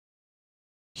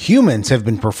Humans have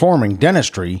been performing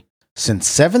dentistry since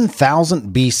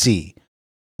 7000 BC,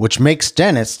 which makes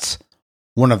dentists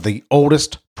one of the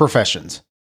oldest professions.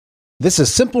 This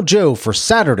is Simple Joe for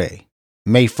Saturday,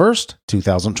 May 1st,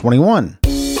 2021.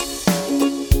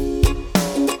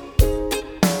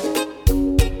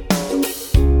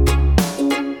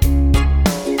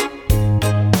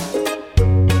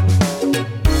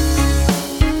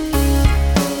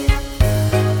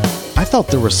 I thought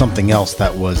there was something else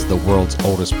that was the world's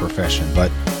oldest profession,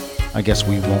 but I guess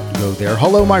we won't go there.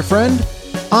 Hello, my friend.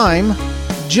 I'm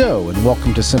Joe, and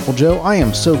welcome to Simple Joe. I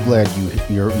am so glad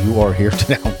you are here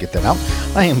today. I'll get that out.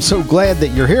 I am so glad that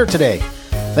you're here today.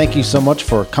 Thank you so much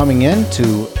for coming in to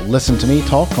listen to me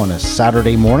talk on a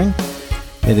Saturday morning.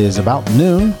 It is about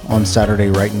noon on Saturday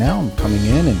right now. I'm coming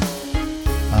in and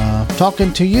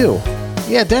talking to you.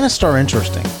 Yeah, dentists are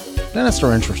interesting.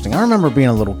 I remember being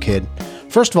a little kid.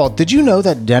 First of all, did you know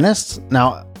that dentists,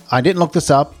 now I didn't look this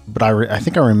up, but I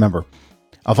think I remember,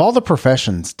 of all the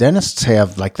professions, dentists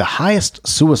have like the highest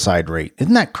suicide rate.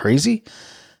 Isn't that crazy?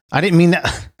 I didn't mean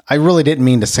that. I really didn't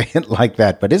mean to say it like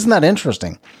that, but isn't that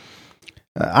interesting?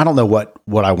 I don't know what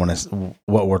word I want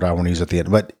to use at the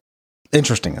end, but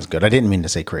interesting is good. I didn't mean to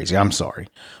say crazy. I'm sorry.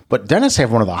 But dentists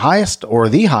have one of the highest or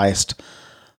the highest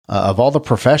of all the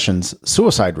professions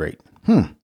suicide rate.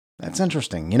 That's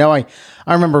interesting. You know, I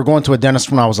remember going to a dentist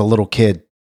when I was a little kid,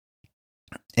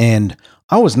 and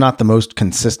I was not the most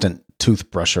consistent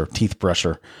teeth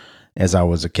brusher as I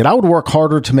was a kid. I would work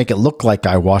harder to make it look like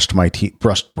I washed my teeth,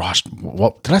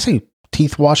 what did I say?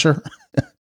 Teeth washer?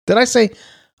 Did I say?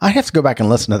 I have to go back and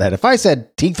listen to that. If I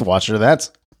said teeth washer,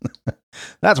 that's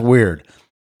weird.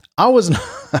 I was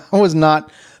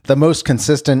not the most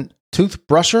consistent teeth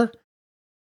brusher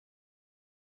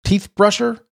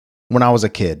when I was a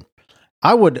kid.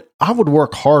 I would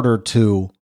work harder to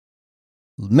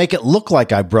make it look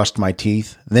like I brushed my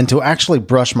teeth than to actually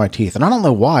brush my teeth. And I don't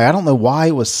know why.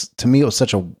 It was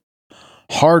such a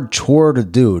hard chore to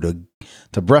do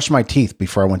to brush my teeth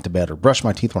before I went to bed or brush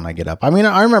my teeth when I get up. I mean,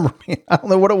 I remember, I don't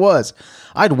know what it was.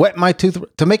 I'd wet my tooth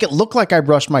to make it look like I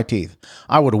brushed my teeth.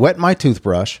 I would wet my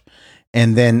toothbrush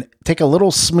and then take a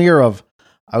little smear of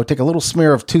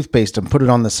toothpaste and put it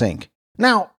on the sink.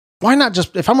 Now, why not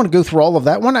just, if I'm going to go through all of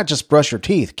that, why not just brush your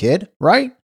teeth, kid?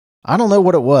 Right? I don't know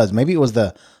what it was. Maybe it was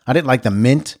I didn't like the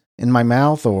mint in my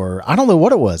mouth, or I don't know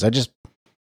what it was. I just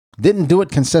didn't do it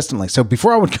consistently. So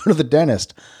before I would go to the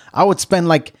dentist, I would spend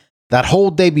like that whole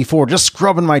day before just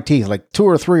scrubbing my teeth, like 2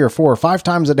 or 3 or 4 or 5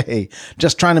 times a day,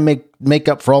 just trying to make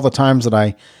up for all the times that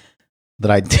I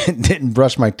didn't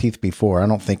brush my teeth before. I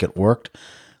don't think it worked.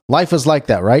 Life is like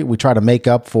that, right? We try to make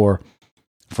up for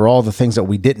all the things that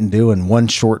we didn't do in one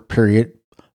short period,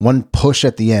 one push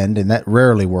at the end, and that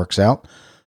rarely works out.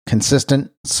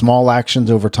 Consistent, small actions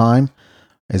over time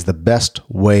is the best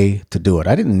way to do it.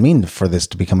 I didn't mean for this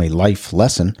to become a life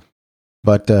lesson,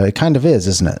 but it kind of is,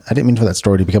 isn't it? I didn't mean for that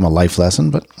story to become a life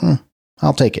lesson, but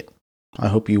I'll take it. I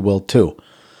hope you will too.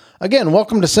 Again,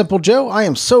 welcome to Simple Joe. I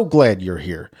am so glad you're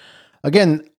here.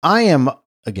 Again, I'm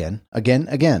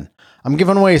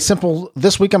giving away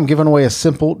this week I'm giving away a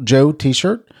Simple Joe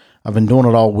t-shirt. I've been doing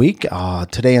it all week.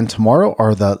 Today and tomorrow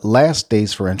are the last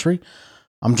days for entry.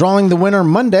 I'm drawing the winner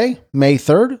Monday, May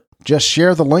 3rd. Just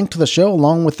share the link to the show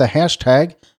along with the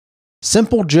hashtag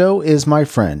Simple Joe is my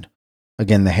friend.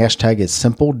 Again, the hashtag is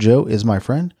Simple Joe is my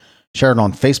friend. Share it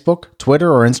on Facebook,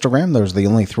 Twitter, or Instagram. Those are the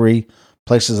only 3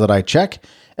 places that I check.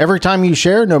 Every time you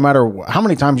share, no matter how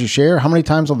many times you share, how many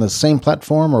times on the same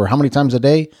platform, or how many times a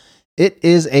day, it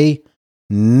is a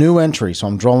new entry. So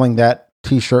I'm drawing that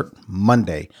t-shirt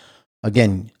Monday.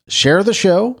 Again, share the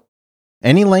show,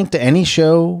 any link to any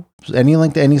show, any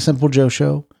link to any Simple Joe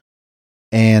show,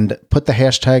 and put the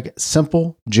hashtag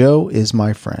Simple Joe is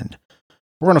my friend.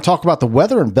 We're going to talk about the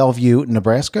weather in Bellevue,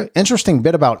 Nebraska. Interesting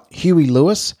bit about Huey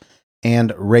Lewis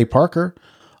and Ray Parker.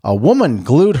 A woman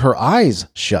glued her eye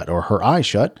shut.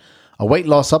 A weight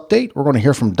loss update. We're going to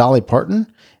hear from Dolly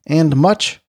Parton and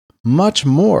much, much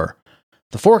more.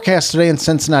 The forecast today in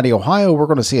Cincinnati, Ohio, we're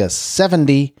going to see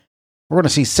 70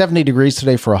 degrees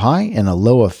today for a high and a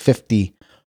low of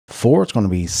 54. It's going to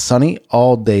be sunny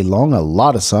all day long, a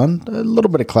lot of sun, a little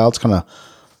bit of clouds kind of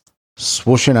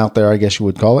swooshing out there, I guess you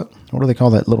would call it. What do they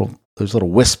call that? Those little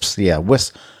wisps. Yeah,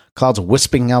 clouds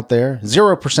wisping out there.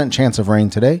 0% chance of rain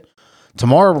today.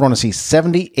 Tomorrow, we're going to see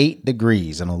 78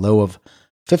 degrees and a low of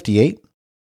 58.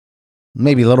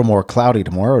 Maybe a little more cloudy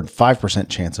tomorrow and 5%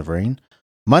 chance of rain.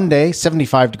 Monday,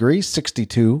 75 degrees,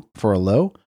 62 for a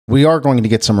low. We are going to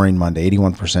get some rain Monday,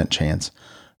 81% chance.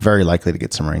 Very likely to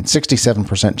get some rain.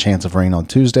 67% chance of rain on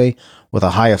Tuesday with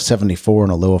a high of 74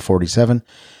 and a low of 47.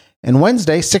 And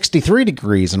Wednesday, 63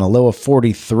 degrees and a low of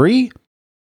 43,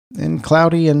 and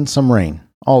cloudy and some rain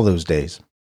all those days.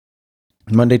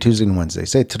 Monday, Tuesday, and Wednesday.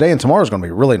 Say today and tomorrow is going to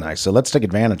be really nice, so let's take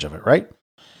advantage of it, right?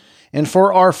 And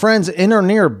for our friends in or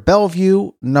near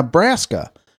Bellevue,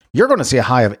 Nebraska, you're going to see a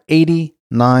high of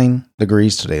 89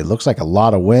 degrees today. It looks like a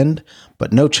lot of wind,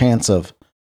 but no chance of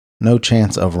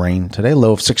rain today.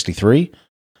 Low of 63.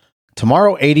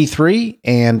 Tomorrow, 83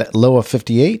 and low of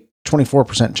 58.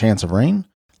 24% chance of rain.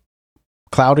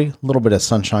 Cloudy, a little bit of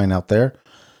sunshine out there.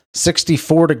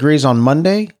 64 degrees on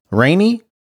Monday, rainy.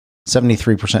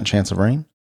 73% chance of rain.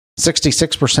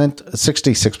 66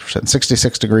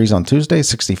 degrees on Tuesday,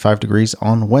 65 degrees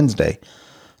on Wednesday.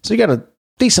 So you got a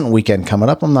decent weekend coming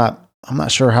up. I'm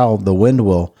not sure how the wind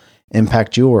will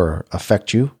impact you or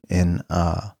affect you in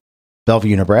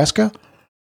Bellevue, Nebraska.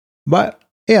 But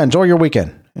yeah, enjoy your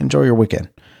weekend.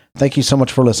 Thank you so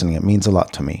much for listening. It means a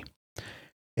lot to me.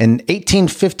 In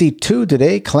 1852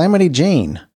 today, Calamity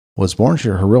Jane was born.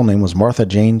 Her real name was Martha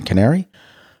Jane Canary.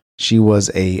 She was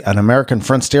an American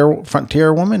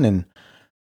frontier woman and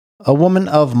a woman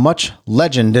of much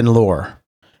legend and lore.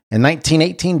 In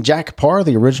 1918, Jack Paar,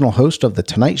 the original host of The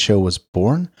Tonight Show, was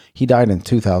born. He died in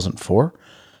 2004.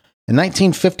 In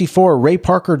 1954, Ray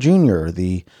Parker Jr.,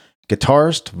 the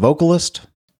guitarist, vocalist,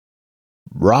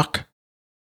 rock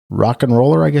and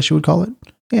roller, I guess you would call it.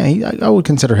 Yeah, I would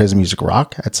consider his music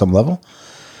rock at some level.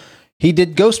 He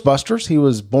did Ghostbusters. He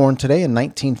was born today in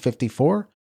 1954.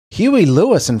 Huey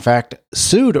Lewis, in fact,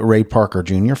 sued Ray Parker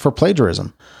Jr. for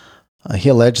plagiarism. He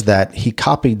alleged that he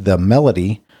copied the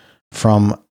melody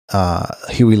from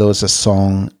Huey Lewis's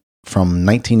song from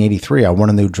 1983, I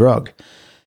Want a New Drug.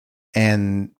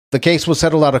 And the case was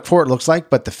settled out of court, it looks like,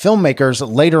 but the filmmakers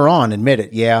later on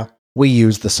admitted, yeah, we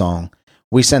used the song.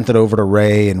 We sent it over to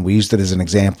Ray and we used it as an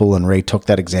example, and Ray took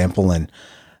that example and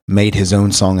made his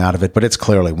own song out of it. But it's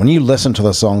clearly, when you listen to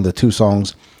the song, the two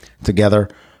songs together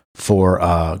for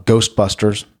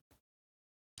Ghostbusters,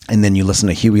 and then you listen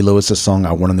to Huey Lewis's song,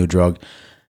 I Want a New Drug,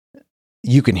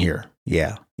 you can hear,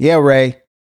 yeah, Ray,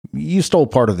 you stole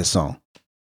part of this song.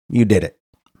 You did it.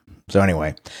 So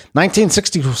anyway,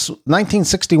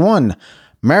 1961,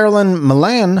 Marilyn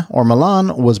Milan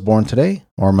was born today.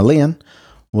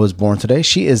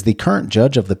 She is the current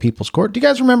judge of the People's Court. Do you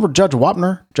guys remember Judge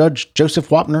Wapner? Judge Joseph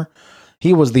Wapner?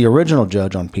 He was the original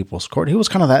judge on People's Court. He was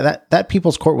kind of that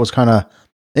People's Court was kind of,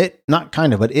 it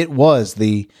was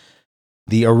the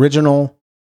original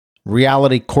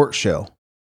reality court show.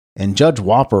 And Judge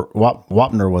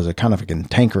Wapner was a kind of a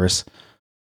cantankerous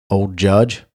old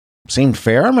judge. Seemed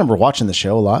fair. I remember watching the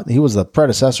show a lot. He was the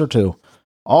predecessor to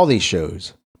all these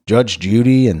shows. Judge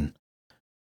Judy and,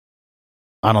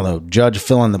 I don't know, Judge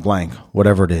fill in the blank,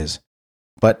 whatever it is.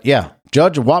 But yeah,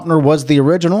 Judge Wapner was the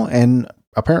original, and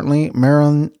apparently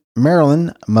Marilyn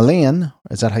Milan,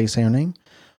 is that how you say her name?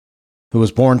 Who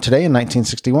was born today in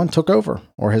 1961, took over,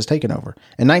 or has taken over.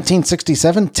 In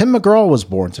 1967, Tim McGraw was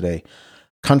born today.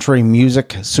 Country music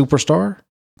superstar,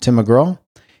 Tim McGraw.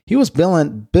 He was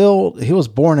born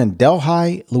in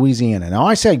Delhi, Louisiana. Now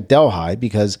I say Delhi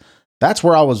because that's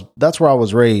where I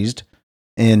was raised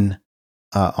in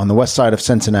on the west side of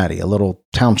Cincinnati, a little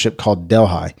township called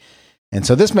Delhi. And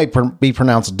so this may be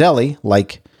pronounced Delhi,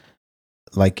 like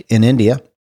in India.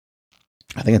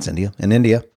 I think it's India, in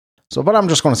India. So, but I'm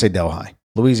just going to say Delhi,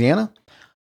 Louisiana.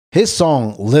 His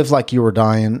song, Live Like You Were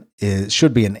Dying,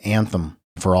 should be an anthem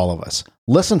for all of us.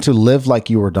 Listen to Live Like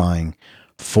You Were Dying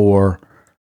from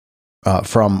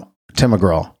Tim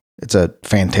McGraw. It's a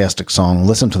fantastic song.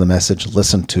 Listen to the message.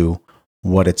 Listen to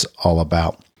what it's all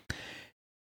about.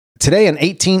 Today in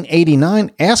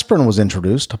 1889, aspirin was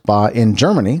introduced in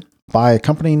Germany by a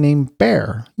company named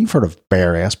Bayer. You've heard of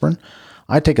Bayer aspirin.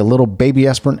 I take a little baby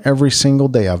aspirin every single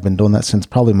day. I've been doing that since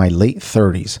probably my late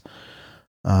 30s.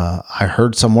 I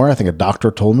heard somewhere, I think a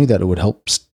doctor told me that it would help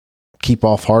keep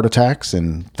off heart attacks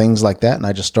and things like that, and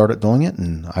I just started doing it,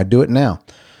 and I do it now.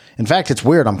 In fact, it's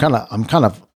weird. I'm kind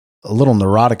of a little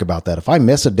neurotic about that. If I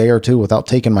miss a day or two without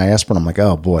taking my aspirin, I'm like,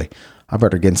 oh boy, I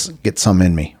better get some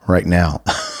in me right now.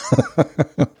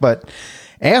 But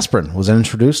aspirin was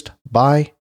introduced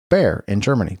by Bayer in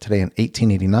Germany today in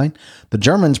 1889. The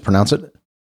Germans pronounce it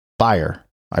Bayer,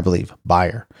 I believe,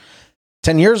 Bayer.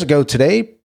 10 years ago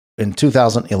today, in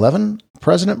 2011,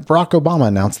 President Barack Obama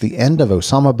announced the end of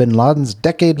Osama bin Laden's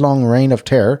decade-long reign of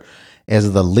terror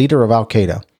as the leader of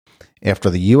Al-Qaeda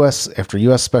after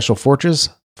U.S. Special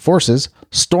Forces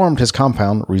stormed his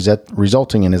compound,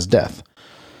 resulting in his death.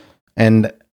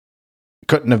 And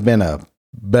couldn't have been a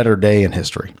better day in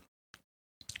history,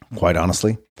 quite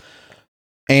honestly.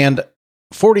 And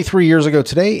 43 years ago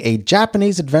today, a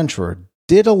Japanese adventurer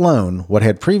did alone what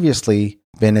had previously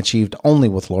been achieved only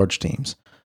with large teams.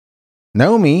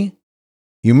 Naomi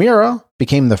Uemura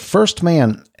became the first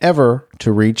man ever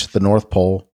to reach the North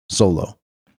Pole solo.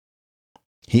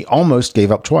 He almost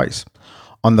gave up twice.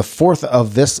 On the fourth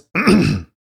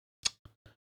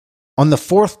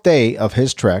day of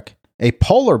his trek, a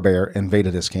polar bear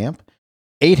invaded his camp,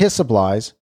 ate his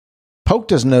supplies,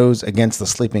 poked his nose against the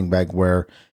sleeping bag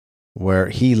where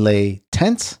he lay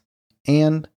tense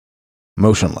and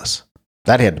motionless.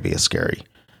 That had to be a scary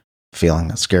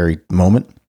feeling, a scary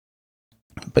moment.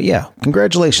 But yeah,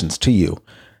 congratulations to you,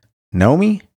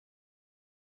 Naomi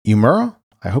Uemura.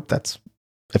 I hope that's,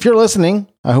 if you're listening,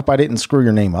 I hope I didn't screw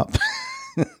your name up.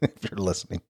 If you're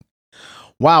listening.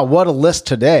 Wow, what a list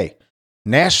today.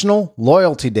 National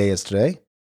Loyalty Day is today.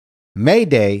 May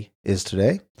Day is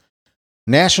today.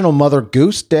 National Mother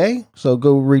Goose Day, so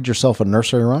go read yourself a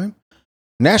nursery rhyme.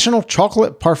 National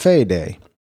Chocolate Parfait Day.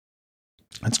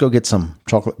 Let's go get some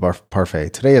chocolate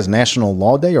parfait. Today is National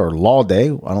Law Day or Law Day.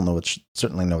 I don't know.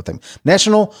 Certainly know what they mean.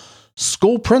 National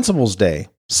School Principals Day.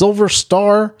 Silver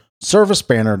Star Service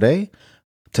Banner Day.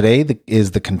 Today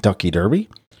is the Kentucky Derby.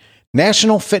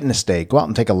 National Fitness Day. Go out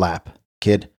and take a lap,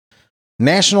 kid.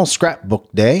 National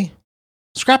Scrapbook Day.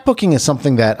 Scrapbooking is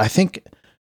something that I think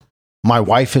my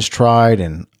wife has tried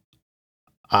and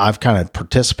I've kind of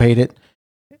participated.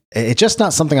 It's just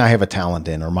not something I have a talent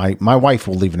in, or my wife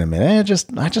will even admit, I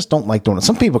just don't like doing it.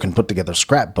 Some people can put together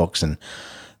scrapbooks and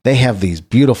they have these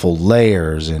beautiful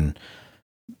layers and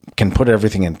can put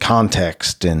everything in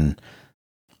context and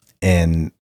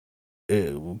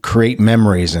create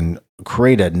memories and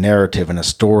create a narrative and a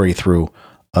story through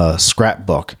a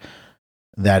scrapbook.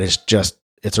 That is just,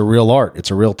 it's a real art.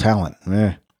 It's a real talent.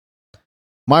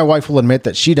 My wife will admit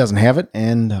that she doesn't have it,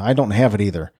 and I don't have it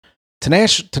either.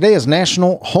 Today is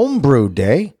National Homebrew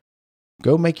Day.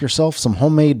 Go make yourself some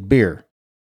homemade beer.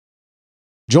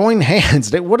 Join Hands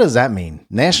Day. What does that mean?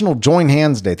 National Join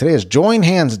Hands Day. Today is Join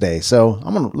Hands Day. So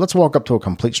let's walk up to a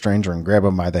complete stranger and grab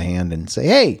him by the hand and say,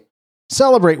 hey,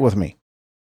 celebrate with me.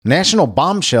 National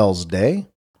Bombshells Day.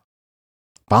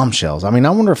 Bombshells. I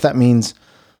wonder if that means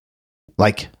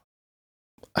like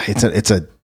it's a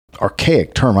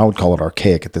archaic term. I would call it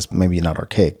archaic at this, maybe not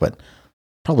archaic, but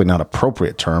probably not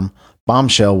appropriate term.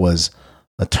 Bombshell was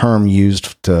a term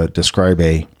used to describe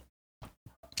a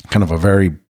kind of a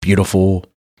very beautiful,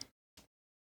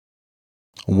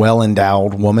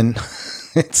 well-endowed woman.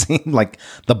 It seemed like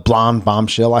the blonde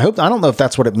bombshell. I don't know if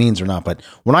that's what it means or not, but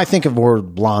when I think of the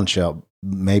word blonde shell,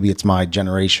 maybe it's my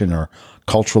generation or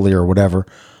culturally or whatever,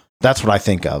 that's what I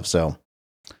think of. So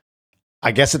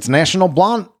I guess it's National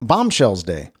Bombshells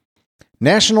Day.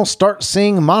 National Start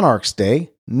Seeing Monarchs Day.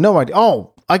 No idea.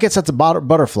 Oh, I guess that's a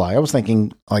butterfly. I was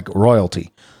thinking like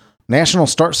royalty. National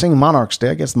Start Seeing Monarchs Day.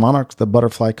 I guess the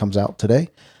butterfly comes out today.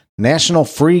 National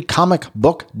Free Comic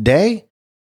Book Day.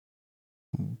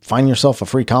 Find yourself a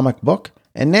free comic book.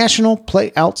 And National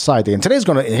Play Outside Day. And today's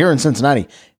going to, here in Cincinnati,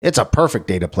 it's a perfect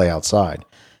day to play outside.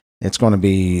 It's going to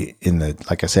be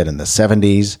like I said, in the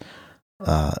 70s,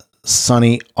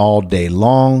 sunny all day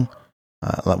long.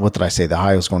 What did I say? The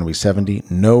high was going to be 70.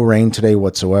 No rain today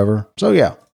whatsoever. So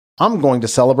yeah, I'm going to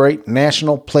celebrate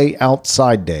National Play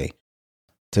Outside Day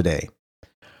today.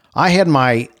 I had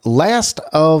my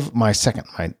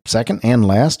second and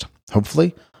last,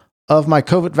 hopefully, of my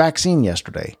COVID vaccine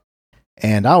yesterday.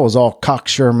 And I was all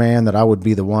cocksure, man, that I would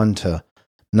be the one to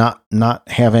not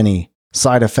have any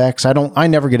side effects. I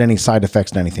never get any side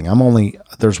effects to anything.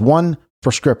 There's one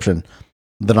prescription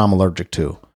that I'm allergic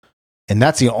to. And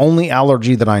that's the only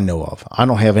allergy that I know of. I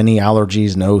don't have any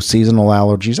allergies, no seasonal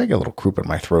allergies. I get a little croup in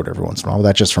my throat every once in a while.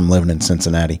 That's just from living in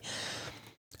Cincinnati.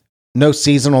 No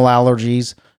seasonal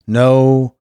allergies.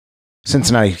 No.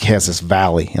 Cincinnati has this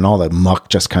valley and all the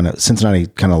muck Cincinnati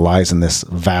kind of lies in this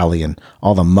valley and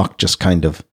all the muck just kind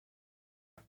of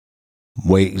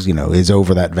is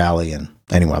over that valley. And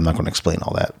anyway, I'm not going to explain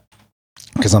all that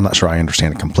because I'm not sure I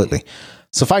understand it completely.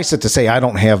 Suffice it to say, I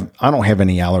don't have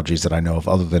any allergies that I know of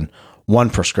other than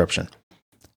one prescription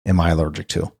am I allergic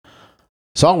to.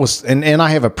 So I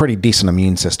have a pretty decent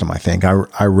immune system, I think.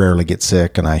 I rarely get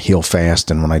sick and I heal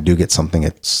fast. And when I do get something,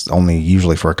 it's only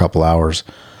usually for a couple hours.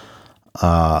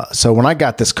 So when I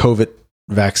got this COVID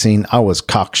vaccine, I was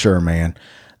cocksure, man,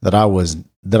 that I was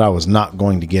not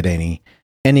going to get any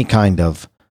kind of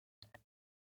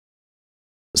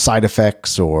side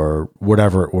effects or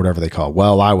whatever they call it.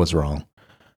 Well, I was wrong.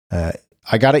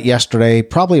 I got it yesterday,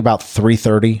 probably about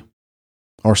 3:30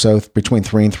 or so, between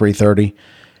 3 and 3:30.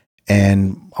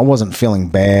 And I wasn't feeling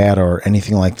bad or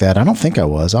anything like that. I don't think I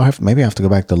was. Maybe I have to go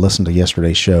back to listen to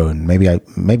yesterday's show. And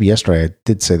maybe yesterday I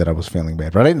did say that I was feeling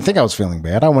bad, but I didn't think I was feeling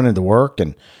bad. I went into work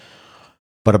and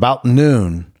But about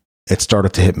noon, it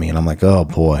started to hit me, and I'm like, oh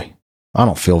boy, I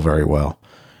don't feel very well.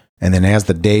 And then as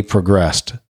the day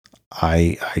progressed,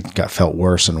 I felt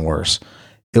worse and worse.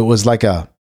 It was like a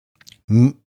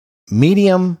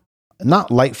medium,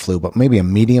 not light flu, but maybe a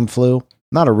medium flu,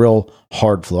 not a real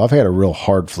hard flu. I've had a real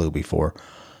hard flu before.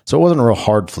 So it wasn't a real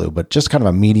hard flu, but just kind of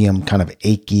a medium, kind of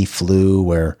achy flu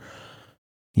where,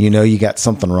 you got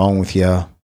something wrong with you.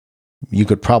 You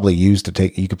could probably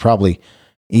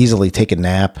easily take a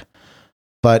nap,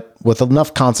 but with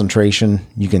enough concentration,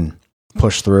 you can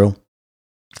push through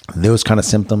those kind of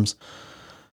symptoms.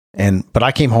 But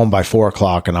I came home by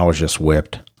 4:00 and I was just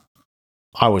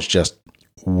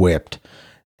whipped.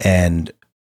 And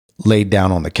laid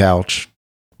down on the couch,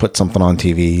 put something on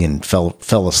TV and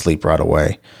fell asleep right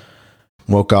away.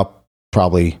 Woke up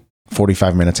probably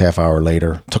 45 minutes, half hour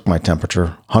later, took my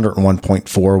temperature,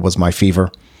 101.4 was my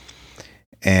fever.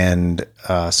 And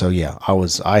so yeah,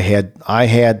 I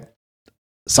had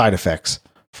side effects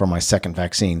from my second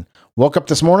vaccine. Woke up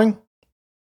this morning,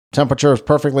 temperature is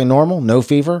perfectly normal, no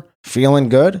fever, feeling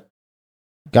good,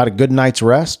 got a good night's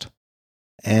rest,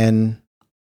 and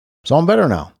so I'm better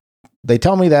now. They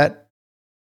tell me that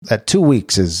 2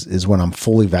 weeks is when I'm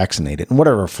fully vaccinated, and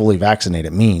whatever fully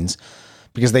vaccinated means,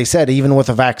 because they said even with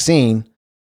a vaccine,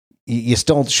 you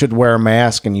still should wear a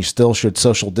mask and you still should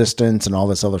social distance and all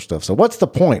this other stuff. So what's the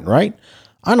point, right?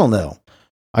 I don't know.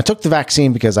 I took the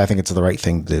vaccine because I think it's the right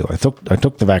thing to do. I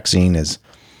took the vaccine as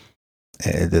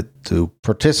to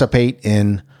participate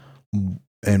in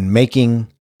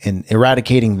making and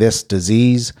eradicating this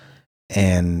disease,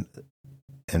 and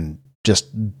just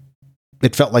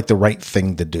it felt like the right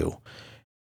thing to do.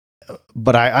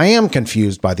 But I am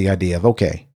confused by the idea of,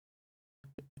 okay,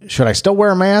 should I still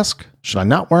wear a mask? Should I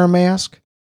not wear a mask?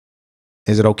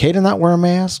 Is it okay to not wear a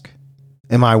mask?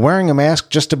 Am I wearing a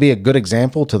mask just to be a good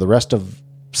example to the rest of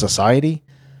society?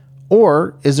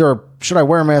 Or should I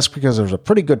wear a mask because there's a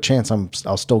pretty good chance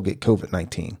I'll still get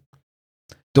COVID-19?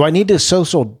 Do I need to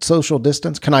social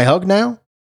distance? Can I hug now?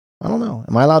 I don't know.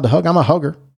 Am I allowed to hug? I'm a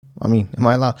hugger. I mean, am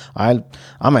I allowed?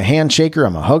 I'm a handshaker.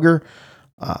 I'm a hugger.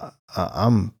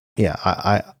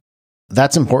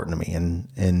 That's important to me.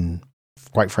 And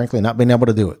quite frankly, not being able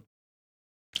to do it.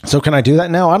 So can I do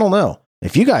that now? I don't know.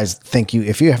 If you guys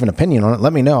if you have an opinion on it,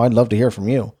 let me know. I'd love to hear from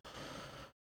you.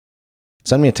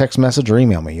 Send me a text message or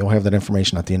email me. You'll have that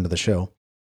information at the end of the show.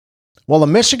 Well, a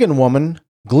Michigan woman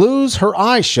glues her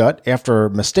eyes shut after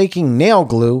mistaking nail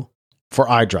glue for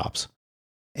eye drops.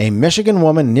 A Michigan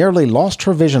woman nearly lost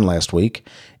her vision last week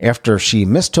after she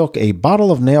mistook a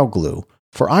bottle of nail glue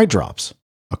for eye drops,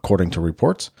 according to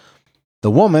reports.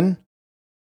 The woman,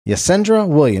 Yasendra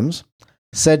Williams,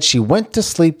 said she went to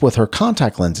sleep with her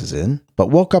contact lenses in, but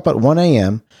woke up at 1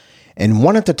 a.m. and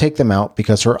wanted to take them out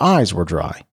because her eyes were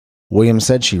dry. Williams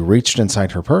said she reached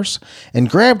inside her purse and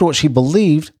grabbed what she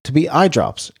believed to be eye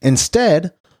drops.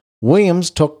 Instead, Williams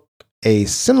took a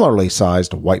similarly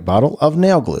sized white bottle of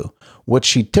nail glue, which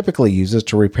she typically uses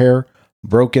to repair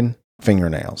broken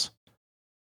fingernails.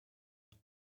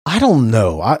 I don't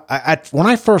know. When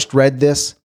I first read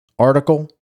this article,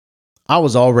 I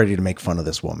was all ready to make fun of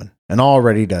this woman and all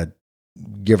ready to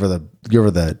give her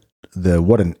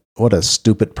the what a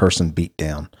stupid person beat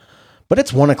down. But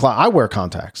it's 1 o'clock. I wear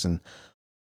contacts, and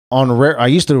I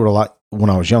used to do it a lot when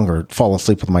I was younger. Fall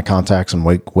asleep with my contacts and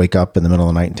wake up in the middle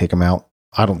of the night and take them out.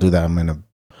 I don't do that.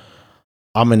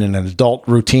 I'm in an adult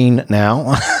routine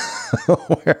now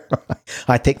where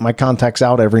I take my contacts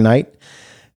out every night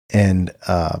and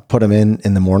put them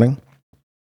in the morning,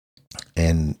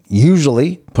 and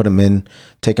usually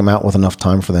take them out with enough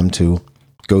time for them to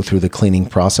go through the cleaning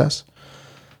process.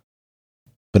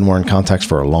 Been wearing contacts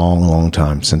for a long, long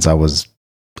time, since I was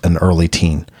an early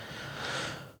teen.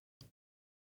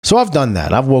 So I've done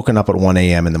that. I've woken up at 1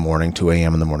 a.m. in the morning, 2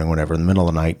 a.m. in the morning, whatever, in the middle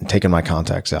of the night, and taken my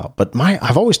contacts out. But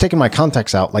I've always taken my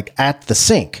contacts out like at the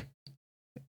sink.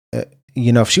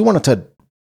 If she wanted to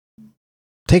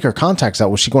take her contacts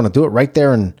out, was she going to do it right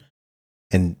there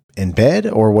in bed?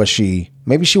 Or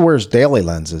maybe she wears daily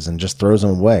lenses and just throws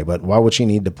them away, but why would she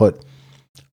need to put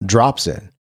drops in?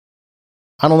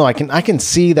 I don't know. I can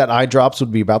see that eye drops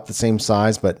would be about the same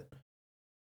size, but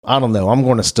I don't know. I'm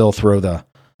going to still throw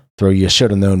you should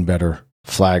have known better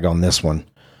flag on this one.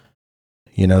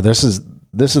 This is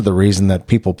the reason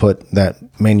that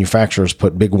manufacturers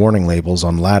put big warning labels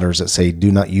on ladders that say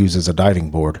do not use as a diving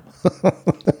board.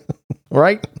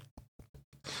 Right?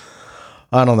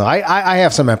 I don't know. I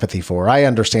have some empathy for her. I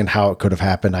understand how it could have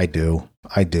happened. I do,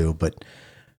 but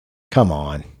come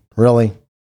on. Really?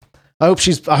 I hope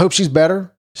she's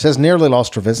better. She says nearly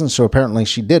lost her vision, so apparently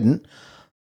she didn't.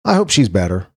 I hope she's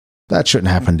better. That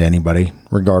shouldn't happen to anybody,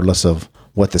 regardless of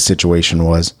what the situation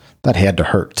was. That had to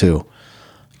hurt too.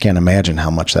 Can't imagine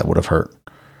how much that would have hurt.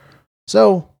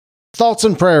 So, thoughts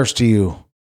and prayers to you,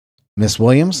 Miss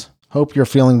Williams. Hope you're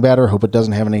feeling better. Hope it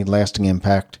doesn't have any lasting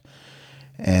impact.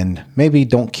 And maybe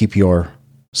don't keep your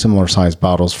similar sized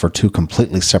bottles for two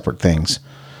completely separate things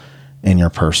in your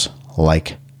purse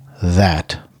like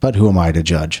that. But who am I to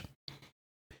judge?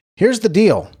 Here's the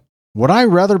deal. Would I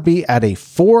rather be at a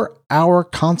 4-hour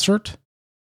concert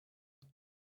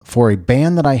for a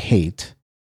band that I hate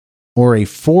or a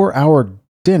 4-hour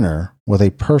dinner with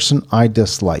a person I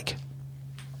dislike?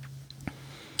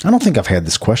 I don't think I've had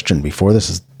this question before. This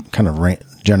is kind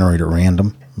of generated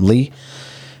randomly.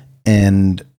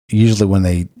 And usually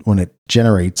when it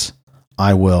generates,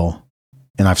 I will,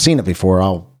 and I've seen it before,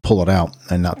 I'll pull it out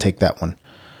and not take that one.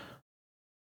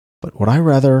 But would I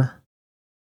rather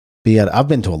be at, I've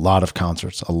been to a lot of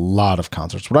concerts.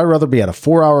 Would I rather be at a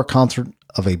 4-hour concert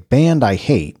of a band I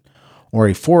hate or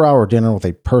a 4-hour dinner with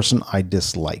a person I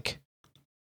dislike?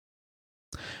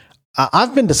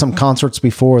 I've been to some concerts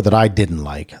before that I didn't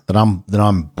like, that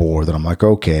I'm bored, that I'm like,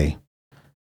 okay,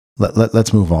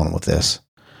 let's move on with this.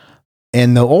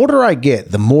 And the older I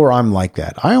get, the more I'm like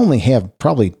that. I only have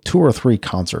probably 2 or 3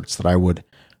 concerts that I would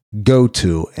go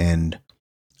to and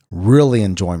really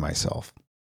enjoy myself.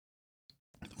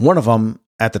 One of them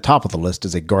at the top of the list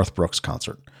is a Garth Brooks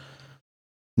concert.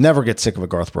 Never get sick of a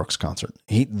Garth Brooks concert.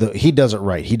 He does it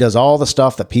right. He does all the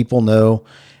stuff that people know,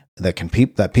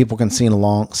 that people can sing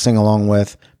along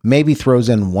with. Maybe throws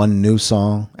in one new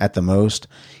song at the most.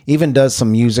 Even does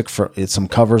some music for some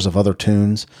covers of other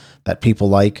tunes that people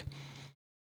like.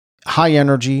 High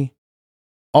energy.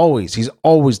 He's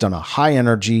always done a high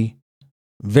energy,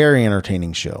 very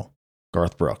entertaining show.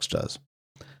 Garth Brooks does.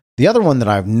 The other one that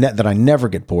I never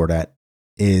get bored at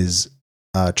is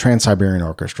Trans-Siberian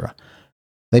Orchestra.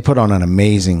 They put on an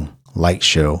amazing light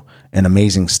show, an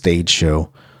amazing stage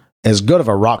show, as good of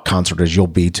a rock concert as you'll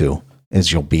be to.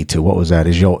 What was that?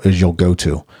 As you'll go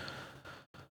to.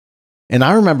 And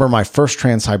I remember my first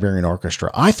Trans-Siberian Orchestra.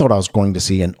 I thought I was going to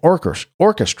see an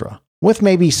orchestra with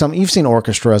maybe some. You've seen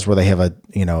orchestras where they have an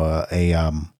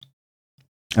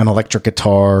electric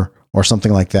guitar or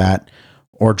something like that,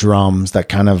 or drums that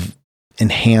kind of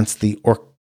enhance the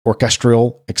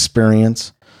orchestral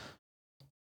experience.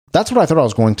 That's what I thought I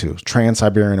was going to.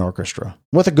 Trans-Siberian Orchestra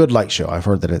with a good light show. I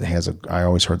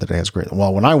always heard that it has great.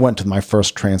 Well, when I went to my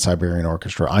first Trans-Siberian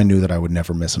Orchestra, I knew that I would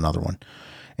never miss another one.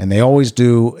 And they always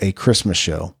do a Christmas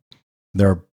show.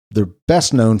 They're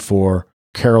best known for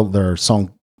their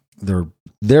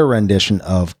rendition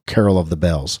of Carol of the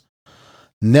Bells.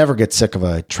 Never get sick of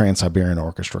a Trans-Siberian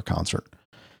Orchestra concert.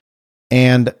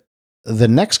 And the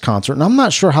next concert, and I'm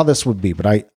not sure how this would be,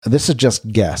 but this is just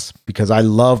guess, because I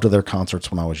loved their concerts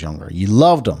when I was younger. You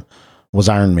loved them, was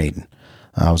Iron Maiden.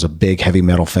 I was a big heavy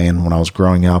metal fan when I was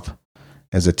growing up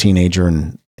as a teenager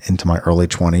and into my early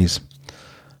 20s.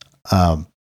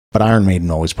 But Iron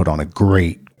Maiden always put on a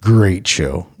great, great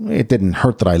show. It didn't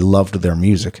hurt that I loved their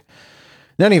music.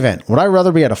 In any event, would I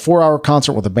rather be at a 4-hour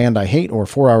concert with a band I hate or a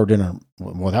 4-hour dinner?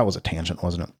 Well, that was a tangent,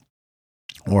 wasn't it?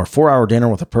 Or a 4-hour dinner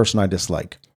with a person I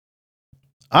dislike.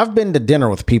 I've been to dinner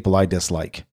with people I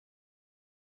dislike.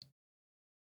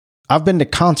 I've been to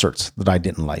concerts that I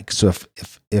didn't like. So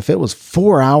if it was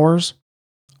 4 hours,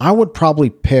 I would probably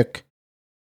pick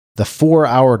the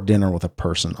 4-hour dinner with a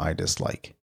person I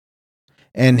dislike.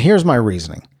 And here's my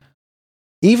reasoning.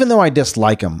 Even though I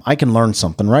dislike them, I can learn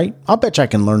something, right? I'll bet you I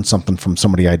can learn something from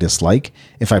somebody I dislike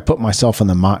if I put myself in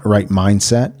the right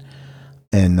mindset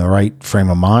and the right frame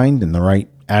of mind and the right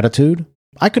attitude.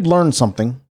 I could learn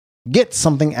something, get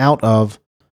something out of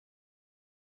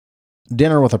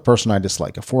dinner with a person I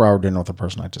dislike, a 4-hour dinner with a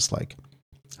person I dislike.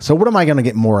 So what am I going to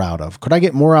get more out of? Could I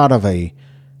get more out of a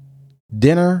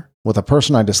dinner with a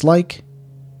person I dislike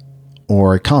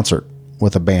or a concert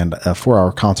with a band, a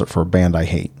 4-hour concert for a band I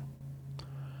hate?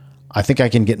 I think I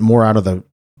can get more out of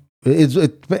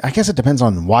I guess it depends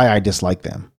on why I dislike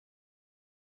them.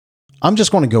 I'm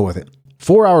just going to go with it.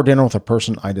 4-hour dinner with a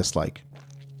person I dislike.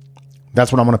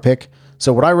 That's what I'm going to pick.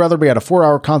 So would I rather be at a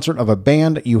 4-hour concert of a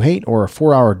band you hate or a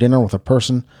 4-hour dinner with a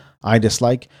person I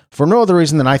dislike? For no other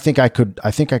reason than I think I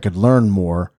could learn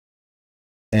more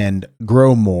and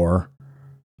grow more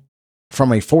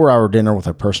from a 4-hour dinner with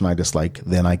a person I dislike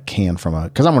than I can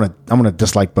because I'm going to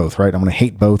dislike both, right? I'm going to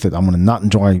hate both. I'm going to not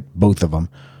enjoy both of them.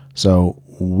 So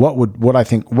what would I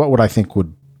think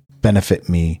would benefit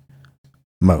me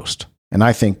most? And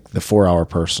I think the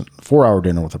 4-hour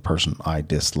dinner with a person I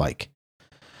dislike.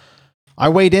 I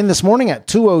weighed in this morning at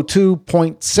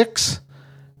 202.6.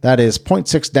 That is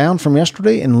 0.6 down from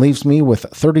yesterday and leaves me with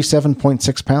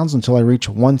 37.6 pounds until I reach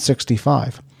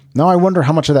 165. Now I wonder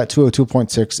how much of that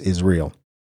 202.6 is real.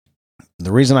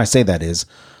 The reason I say that is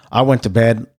I went to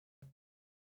bed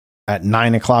at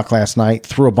 9 o'clock last night,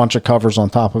 threw a bunch of covers on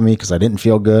top of me because I didn't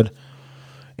feel good.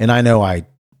 And I know I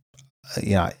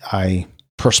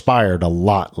perspired a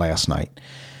lot last night.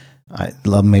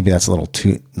 Maybe that's a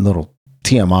little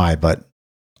TMI, but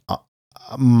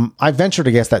I venture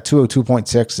to guess that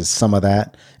 202.6 is some of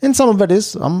that. And some of it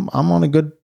is, I'm on a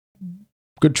good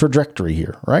trajectory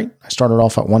here, right? I started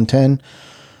off at 110,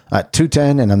 at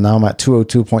 210, and now I'm at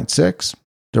 202.6.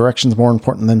 Direction's more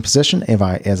important than position,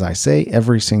 as I say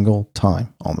every single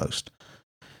time, almost.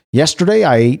 Yesterday,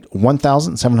 I ate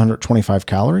 1,725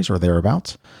 calories or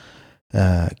thereabouts,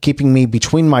 keeping me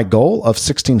between my goal of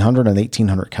 1,600 and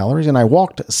 1,800 calories. And I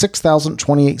walked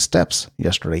 6,028 steps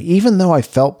yesterday. Even though I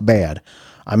felt bad,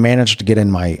 I managed to get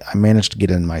in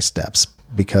my steps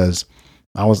because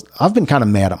I've been kind of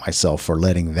mad at myself for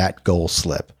letting that goal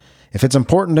slip. If it's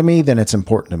important to me, then it's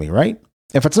important to me, right?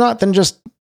 If it's not, then just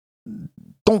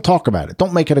don't talk about it.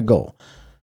 Don't make it a goal.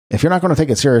 If you're not going to take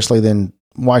it seriously, then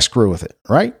why screw with it,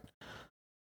 right?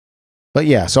 But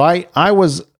yeah, so I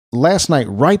was last night,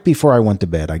 right before I went to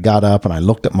bed, I got up and I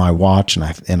looked at my watch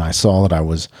and I saw that I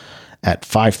was at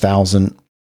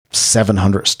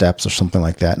 5,700 steps or something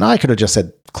like that. And I could have just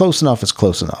said close enough is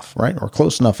close enough, right? Or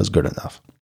close enough is good enough.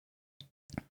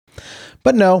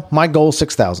 But no, my goal is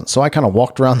 6,000. So I kind of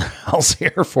walked around the house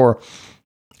here for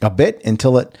a bit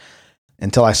until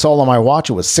I saw on my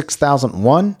watch it was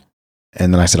 6,001.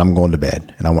 And then I said, I'm going to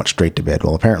bed. And I went straight to bed.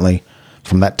 Well, apparently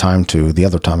from that time to the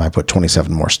other time, I put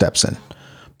 27 more steps in.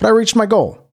 But I reached my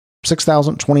goal.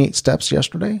 6,028 steps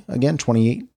yesterday. Again,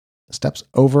 28 steps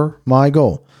over my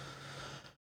goal.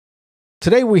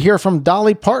 Today we hear from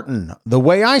Dolly Parton. The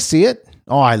way I see it.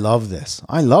 Oh, I love this.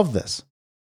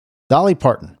 Dolly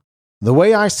Parton. The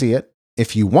way I see it,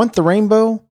 if you want the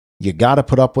rainbow, you got to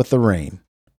put up with the rain.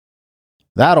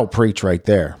 That'll preach right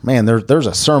there. Man, there's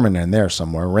a sermon in there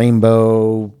somewhere.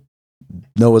 Rainbow,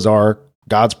 Noah's Ark,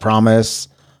 God's promise,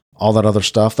 all that other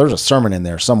stuff. There's a sermon in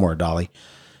there somewhere, Dolly.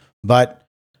 But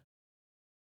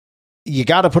you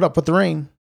got to put up with the rain.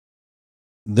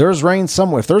 There's rain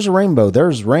somewhere. If there's a rainbow,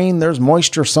 there's rain, there's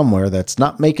moisture somewhere that's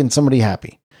not making somebody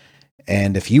happy.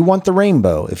 And if you want the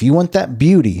rainbow, if you want that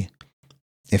beauty,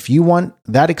 if you want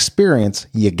that experience,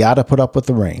 you got to put up with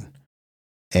the rain.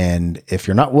 And if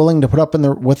you're not willing to put up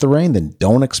with the rain, then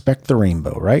don't expect the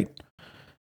rainbow, right?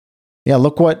 Yeah,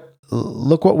 look what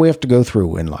we have to go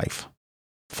through in life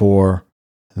for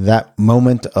that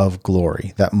moment of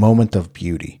glory, that moment of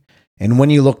beauty. And when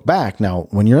you look back, now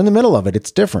when you're in the middle of it,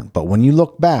 it's different. But when you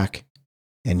look back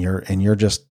and you're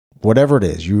just whatever it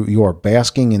is, you are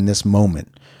basking in this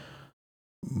moment.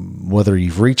 Whether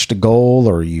you've reached a goal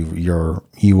or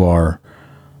you are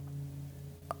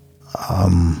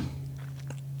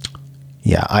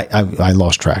I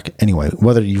lost track. Anyway,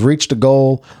 whether you've reached a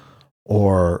goal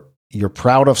or you're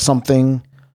proud of something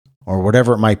or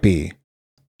whatever it might be,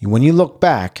 when you look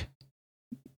back,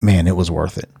 man, it was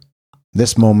worth it.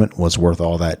 This moment was worth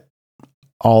all that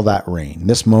rain.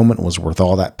 This moment was worth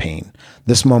all that pain.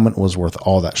 This moment was worth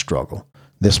all that struggle.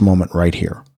 This moment right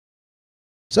here.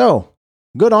 So,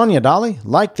 good on you, Dolly.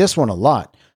 Like this one a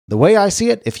lot. The way I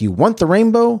see it, if you want the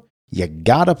rainbow, you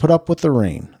gotta put up with the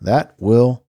rain. That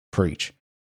will preach.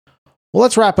 Well,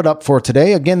 let's wrap it up for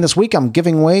today. Again, this week I'm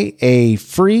giving away a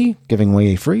free,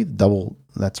 double,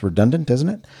 that's redundant, isn't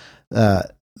it?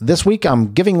 This week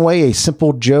I'm giving away a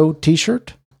Simple Joe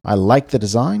t-shirt. I like the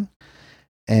design,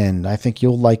 and I think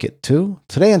you'll like it too.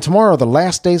 Today and tomorrow are the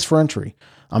last days for entry.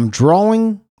 I'm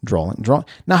drawing.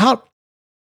 Now,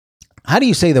 how do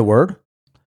you say the word?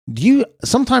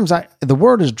 The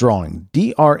word is drawing,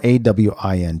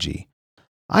 D-R-A-W-I-G.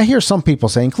 I hear some people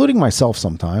say, including myself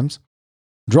sometimes,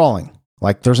 drawing,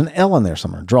 like there's an L in there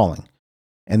somewhere, drawing.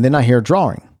 And then I hear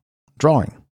drawing,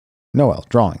 no L,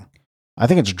 drawing. I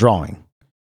think it's drawing.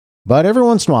 But every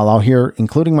once in a while I'll hear,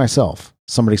 including myself,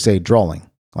 somebody say drawing,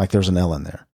 like there's an L in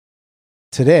there.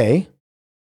 Today,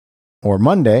 or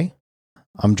Monday,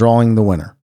 I'm drawing the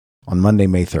winner on Monday,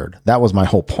 May 3rd. That was my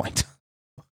whole point.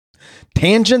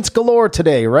 Tangents galore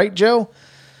today, right, Joe?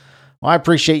 Well, I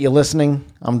appreciate you listening.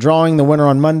 I'm drawing the winner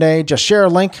on Monday. Just share a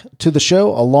link to the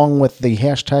show along with the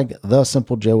hashtag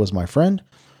 #TheSimpleJoe is my friend.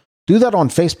 Do that on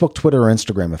Facebook, Twitter, or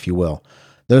Instagram, if you will.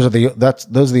 Those are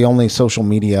the only social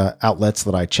media outlets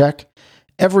that I check.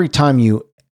 Every time you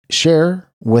share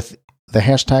with the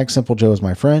hashtag #SimpleJoe is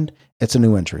my friend, it's a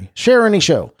new entry. Share any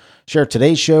show. Share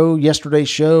today's show, yesterday's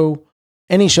show,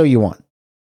 any show you want.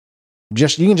 You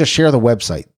can just share the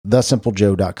website,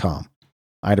 thesimplejoe.com.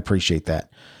 I'd appreciate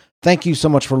that. Thank you so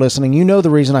much for listening. You know the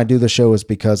reason I do the show is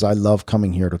because I love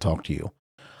coming here to talk to you.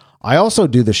 I also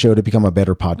do the show to become a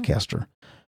better podcaster,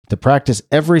 to practice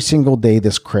every single day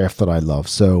this craft that I love.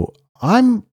 So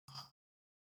I'm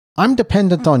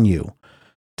dependent on you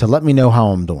to let me know how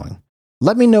I'm doing.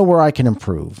 Let me know where I can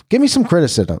improve. Give me some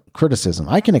criticism.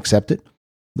 I can accept it.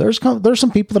 There's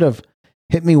some people that have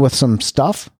hit me with some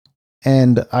stuff,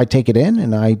 and I take it in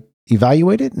and I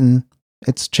evaluate it, and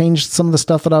it's changed some of the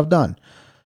stuff that I've done.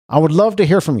 I would love to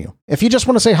hear from you. If you just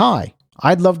want to say hi,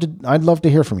 I'd love to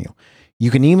hear from you. You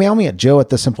can email me at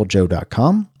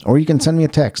joe@thesimplejoe.com, or you can send me a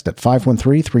text at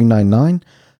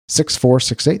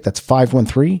 513-399-6468. That's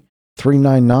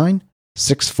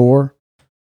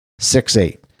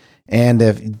 513-399-6468. And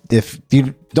if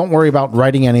you don't worry about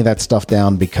writing any of that stuff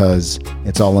down, because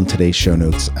it's all in today's show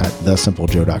notes at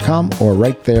thesimplejoe.com, or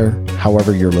right there,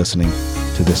 however you're listening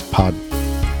to this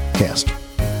podcast.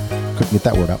 Couldn't get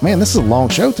that word out. Man, this is a long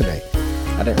show today.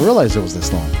 I didn't realize it was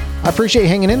this long. I appreciate you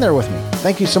hanging in there with me.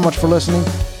 Thank you so much for listening.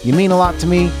 You mean a lot to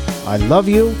me. I love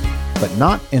you, but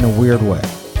not in a weird way.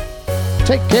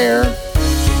 Take care.